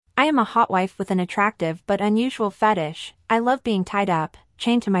am a hot wife with an attractive but unusual fetish. I love being tied up,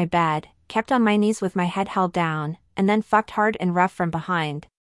 chained to my bed, kept on my knees with my head held down, and then fucked hard and rough from behind.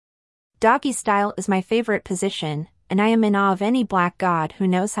 Doggy style is my favorite position, and I am in awe of any black god who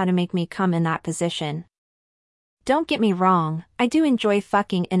knows how to make me come in that position. Don't get me wrong, I do enjoy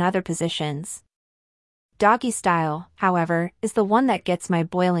fucking in other positions. Doggy style, however, is the one that gets my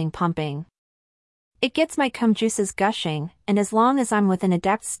boiling pumping. It gets my cum juices gushing, and as long as I'm with an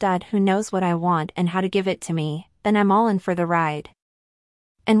adept stud who knows what I want and how to give it to me, then I'm all in for the ride.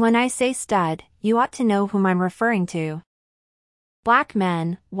 And when I say stud, you ought to know whom I'm referring to. Black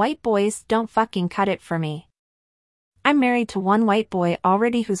men, white boys don't fucking cut it for me. I'm married to one white boy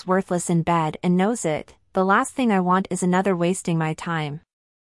already who's worthless in bed and knows it. The last thing I want is another wasting my time.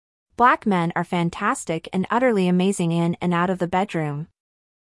 Black men are fantastic and utterly amazing in and out of the bedroom.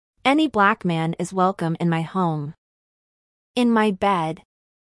 Any black man is welcome in my home. In my bed.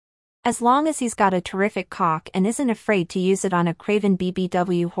 As long as he's got a terrific cock and isn't afraid to use it on a craven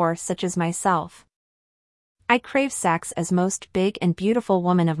BBW whore such as myself. I crave sex as most big and beautiful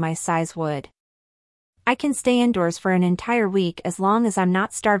woman of my size would. I can stay indoors for an entire week as long as I'm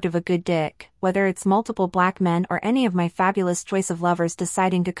not starved of a good dick, whether it's multiple black men or any of my fabulous choice of lovers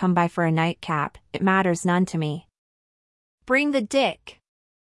deciding to come by for a nightcap, it matters none to me. Bring the dick.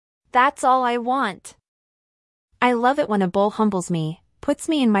 That's all I want. I love it when a bull humbles me, puts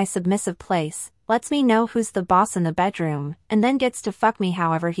me in my submissive place, lets me know who's the boss in the bedroom, and then gets to fuck me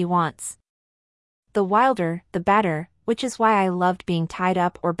however he wants. The wilder, the better, which is why I loved being tied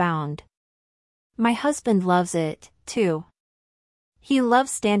up or bound. My husband loves it, too. He loves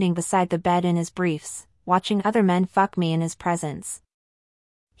standing beside the bed in his briefs, watching other men fuck me in his presence.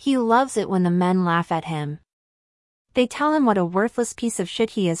 He loves it when the men laugh at him. They tell him what a worthless piece of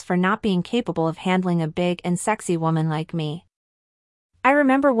shit he is for not being capable of handling a big and sexy woman like me. I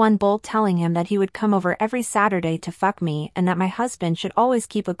remember one bull telling him that he would come over every Saturday to fuck me and that my husband should always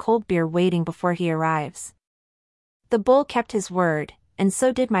keep a cold beer waiting before he arrives. The bull kept his word, and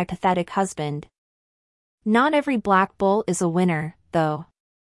so did my pathetic husband. Not every black bull is a winner, though.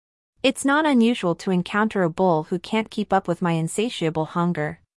 It's not unusual to encounter a bull who can't keep up with my insatiable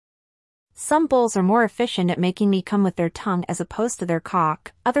hunger. Some bulls are more efficient at making me come with their tongue as opposed to their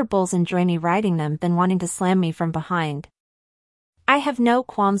cock, other bulls enjoy me riding them than wanting to slam me from behind. I have no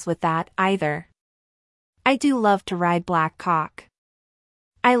qualms with that, either. I do love to ride black cock.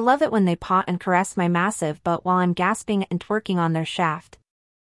 I love it when they paw and caress my massive butt while I'm gasping and twerking on their shaft.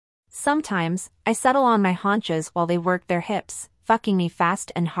 Sometimes, I settle on my haunches while they work their hips, fucking me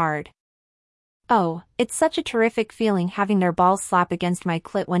fast and hard. Oh, it's such a terrific feeling having their balls slap against my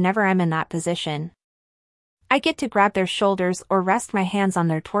clit whenever I'm in that position. I get to grab their shoulders or rest my hands on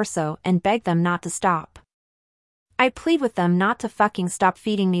their torso and beg them not to stop. I plead with them not to fucking stop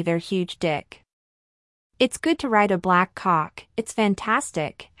feeding me their huge dick. It's good to ride a black cock, it's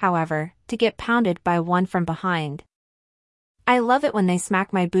fantastic, however, to get pounded by one from behind. I love it when they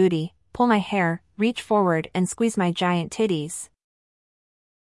smack my booty, pull my hair, reach forward and squeeze my giant titties.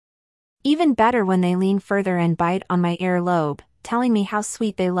 Even better when they lean further and bite on my earlobe, telling me how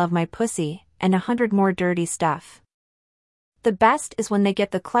sweet they love my pussy, and 100 more dirty stuff. The best is when they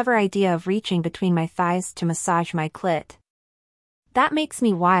get the clever idea of reaching between my thighs to massage my clit. That makes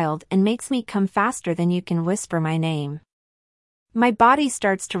me wild and makes me come faster than you can whisper my name. My body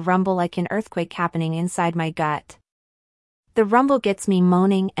starts to rumble like an earthquake happening inside my gut. The rumble gets me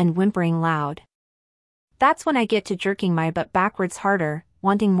moaning and whimpering loud. That's when I get to jerking my butt backwards harder,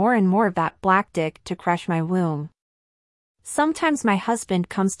 wanting more and more of that black dick to crush my womb. Sometimes my husband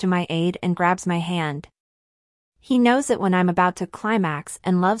comes to my aid and grabs my hand. He knows it when I'm about to climax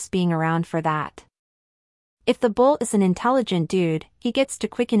and loves being around for that. If the bull is an intelligent dude, he gets to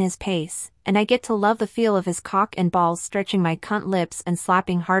quicken his pace, and I get to love the feel of his cock and balls stretching my cunt lips and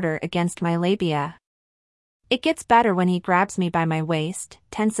slapping harder against my labia. It gets better when he grabs me by my waist,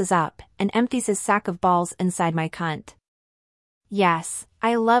 tenses up, and empties his sack of balls inside my cunt. Yes,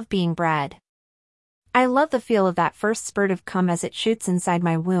 I love being bred. I love the feel of that first spurt of cum as it shoots inside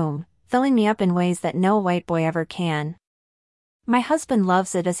my womb, filling me up in ways that no white boy ever can. My husband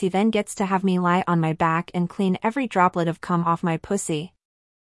loves it as he then gets to have me lie on my back and clean every droplet of cum off my pussy.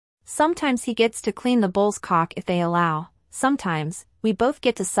 Sometimes he gets to clean the bull's cock if they allow, sometimes, we both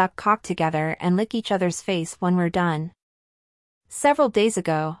get to suck cock together and lick each other's face when we're done. Several days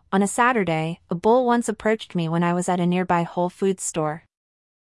ago, on a Saturday, a bull once approached me when I was at a nearby Whole Foods store.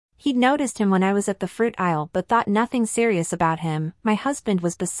 He'd noticed him when I was at the fruit aisle but thought nothing serious about him. My husband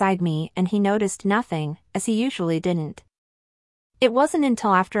was beside me and he noticed nothing, as he usually didn't. It wasn't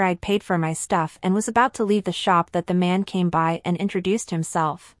until after I'd paid for my stuff and was about to leave the shop that the man came by and introduced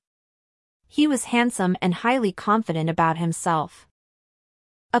himself. He was handsome and highly confident about himself.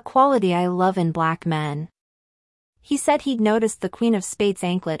 A quality I love in black men. He said he'd noticed the Queen of Spades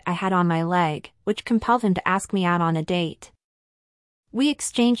anklet I had on my leg, which compelled him to ask me out on a date. We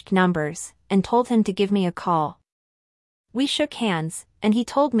exchanged numbers, and told him to give me a call. We shook hands, and he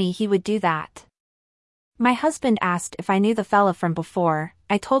told me he would do that. My husband asked if I knew the fella from before.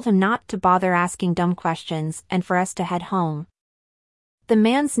 I told him not to bother asking dumb questions and for us to head home. The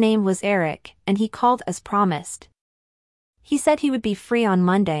man's name was Eric, and he called as promised. He said he would be free on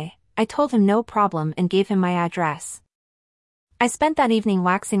Monday. I told him no problem and gave him my address. I spent that evening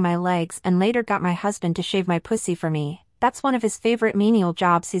waxing my legs and later got my husband to shave my pussy for me. That's one of his favorite menial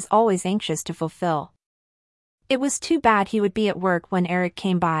jobs he's always anxious to fulfill. It was too bad he would be at work when Eric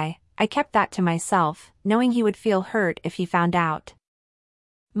came by. I kept that to myself, knowing he would feel hurt if he found out.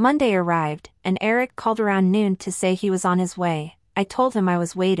 Monday arrived, and Eric called around noon to say he was on his way. I told him I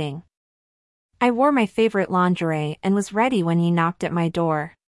was waiting. I wore my favorite lingerie and was ready when he knocked at my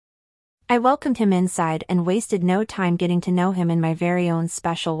door. I welcomed him inside and wasted no time getting to know him in my very own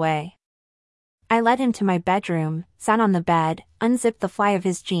special way. I led him to my bedroom, sat on the bed, unzipped the fly of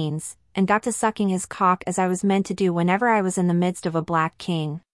his jeans, and got to sucking his cock as I was meant to do whenever I was in the midst of a black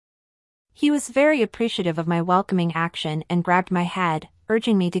king. He was very appreciative of my welcoming action and grabbed my head,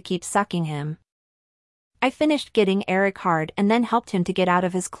 urging me to keep sucking him. I finished getting Eric hard and then helped him to get out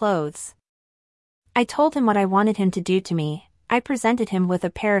of his clothes. I told him what I wanted him to do to me. I presented him with a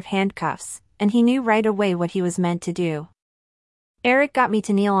pair of handcuffs, and he knew right away what he was meant to do. Eric got me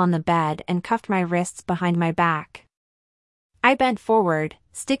to kneel on the bed and cuffed my wrists behind my back. I bent forward,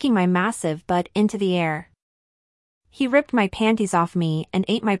 sticking my massive butt into the air. He ripped my panties off me and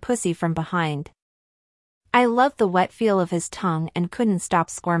ate my pussy from behind. I loved the wet feel of his tongue and couldn't stop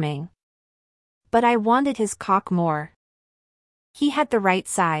squirming. But I wanted his cock more. He had the right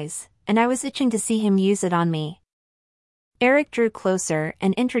size, and I was itching to see him use it on me. Eric drew closer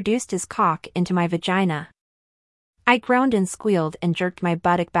and introduced his cock into my vagina. I groaned and squealed and jerked my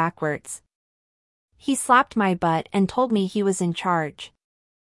buttock backwards. He slapped my butt and told me he was in charge.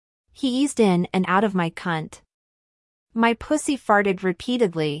 He eased in and out of my cunt. My pussy farted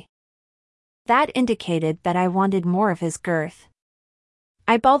repeatedly. That indicated that I wanted more of his girth.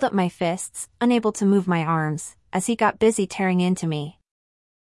 I balled up my fists, unable to move my arms, as he got busy tearing into me.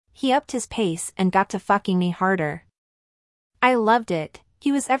 He upped his pace and got to fucking me harder. I loved it.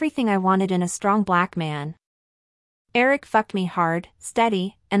 He was everything I wanted in a strong black man. Eric fucked me hard,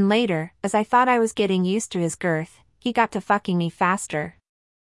 steady, and later, as I thought I was getting used to his girth, he got to fucking me faster.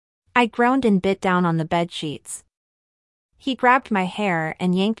 I groaned and bit down on the bed sheets. He grabbed my hair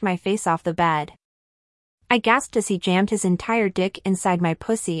and yanked my face off the bed. I gasped as he jammed his entire dick inside my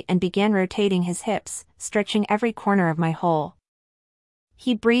pussy and began rotating his hips, stretching every corner of my hole.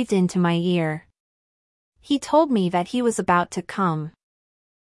 He breathed into my ear. He told me that he was about to come.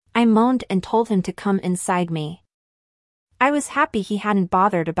 I moaned and told him to come inside me. I was happy he hadn't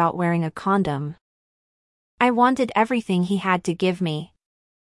bothered about wearing a condom. I wanted everything he had to give me.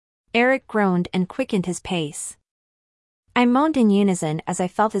 Eric groaned and quickened his pace. I moaned in unison as I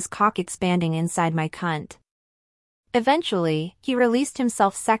felt his cock expanding inside my cunt. Eventually, he released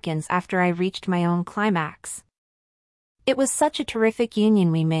himself seconds after I reached my own climax. It was such a terrific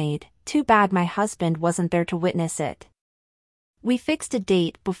union we made. Too bad my husband wasn't there to witness it. We fixed a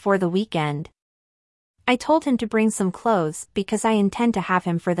date before the weekend. I told him to bring some clothes because I intend to have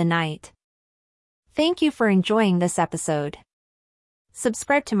him for the night. Thank you for enjoying this episode.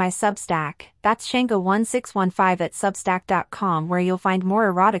 Subscribe to my Substack, that's Shango1615 at substack.com, where you'll find more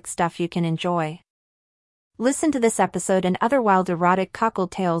erotic stuff you can enjoy. Listen to this episode and other wild erotic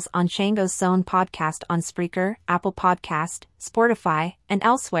cuckold tales on Shango's Zone podcast on Spreaker, Apple Podcast, Spotify, and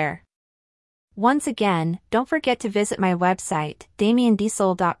elsewhere. Once again, don't forget to visit my website,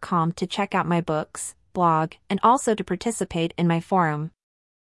 damiendiesel.com, to check out my books, blog, and also to participate in my forum.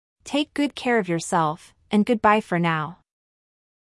 Take good care of yourself, and goodbye for now.